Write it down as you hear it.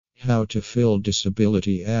How to fill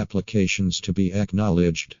disability applications to be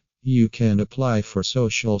acknowledged. You can apply for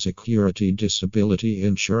Social Security Disability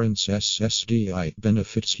Insurance SSDI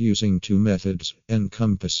benefits using two methods,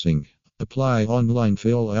 encompassing: apply online,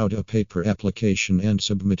 fill out a paper application and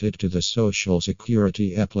submit it to the Social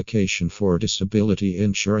Security Application for Disability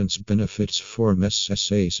Insurance Benefits form.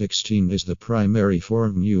 SSA 16 is the primary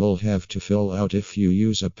form you'll have to fill out if you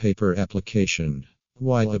use a paper application.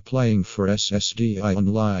 While applying for SSDI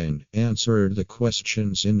online, answer the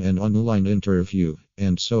questions in an online interview,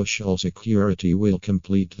 and Social Security will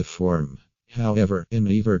complete the form. However, in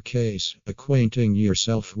either case, acquainting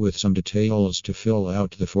yourself with some details to fill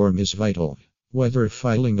out the form is vital. Whether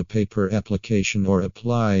filing a paper application or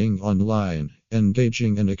applying online,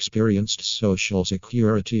 engaging an experienced Social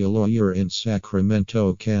Security lawyer in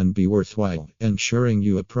Sacramento can be worthwhile, ensuring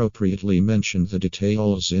you appropriately mention the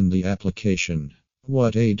details in the application.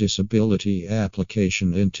 What a disability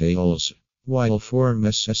application entails. While Form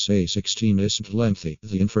SSA 16 isn't lengthy,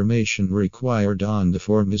 the information required on the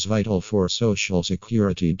form is vital for Social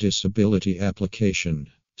Security disability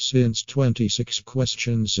application. Since 26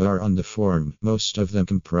 questions are on the form, most of them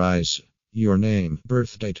comprise your name,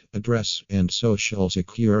 birth date, address, and Social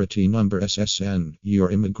Security number SSN, your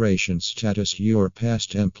immigration status, your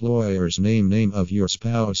past employer's name of your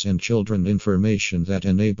spouse and children, information that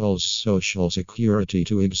enables Social Security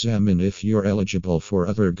to examine if you're eligible for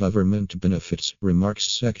other government benefits, remarks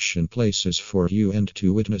section, places for you and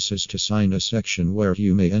two witnesses to sign, a section where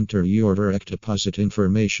you may enter your direct deposit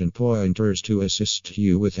information, pointers to assist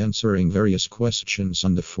you with answering various questions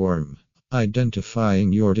on the form.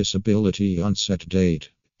 Identifying your disability onset date.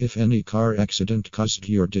 If any car accident caused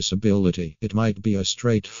your disability, it might be a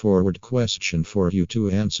straightforward question for you to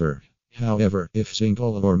answer. However, if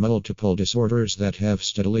single or multiple disorders that have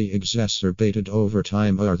steadily exacerbated over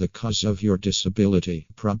time are the cause of your disability,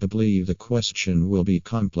 probably the question will be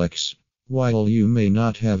complex. While you may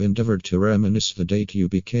not have endeavored to reminisce the date you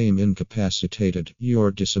became incapacitated, your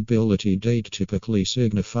disability date typically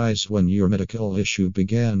signifies when your medical issue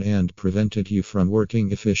began and prevented you from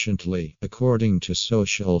working efficiently, according to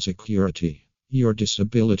Social Security. Your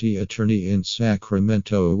disability attorney in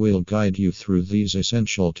Sacramento will guide you through these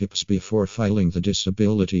essential tips before filing the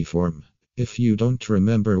disability form. If you don't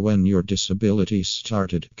remember when your disability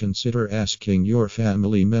started, consider asking your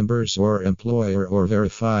family members or employer or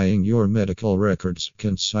verifying your medical records.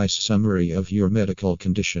 Concise summary of your medical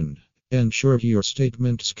condition. Ensure your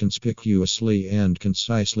statements conspicuously and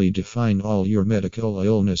concisely define all your medical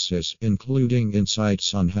illnesses, including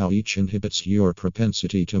insights on how each inhibits your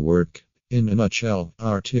propensity to work. In a nutshell,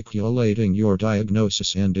 articulating your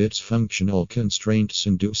diagnosis and its functional constraints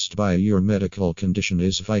induced by your medical condition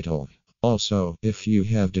is vital. Also, if you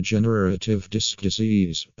have degenerative disc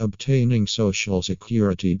disease, obtaining Social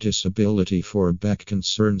Security disability for back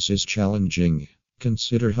concerns is challenging.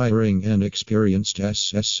 Consider hiring an experienced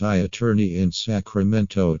SSI attorney in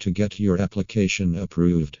Sacramento to get your application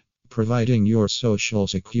approved. Providing your Social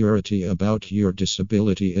Security about your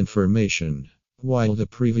disability information. While the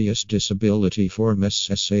previous disability form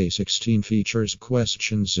SSA 16 features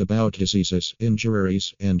questions about diseases,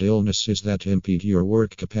 injuries, and illnesses that impede your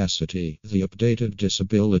work capacity, the updated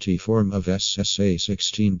disability form of SSA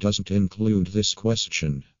 16 doesn't include this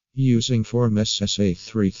question. Using Form SSA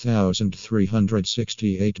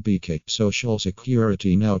 3368BK, Social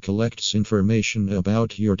Security now collects information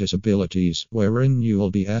about your disabilities, wherein you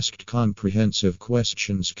will be asked comprehensive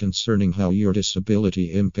questions concerning how your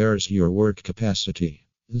disability impairs your work capacity.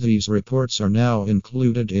 These reports are now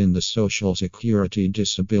included in the Social Security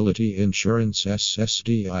Disability Insurance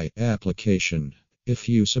SSDI application. If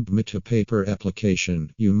you submit a paper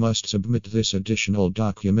application, you must submit this additional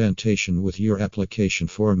documentation with your application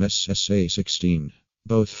form SSA 16.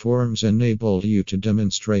 Both forms enable you to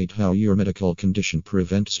demonstrate how your medical condition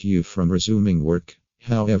prevents you from resuming work.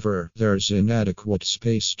 However, there's inadequate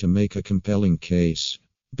space to make a compelling case.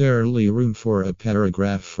 Barely room for a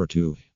paragraph or two.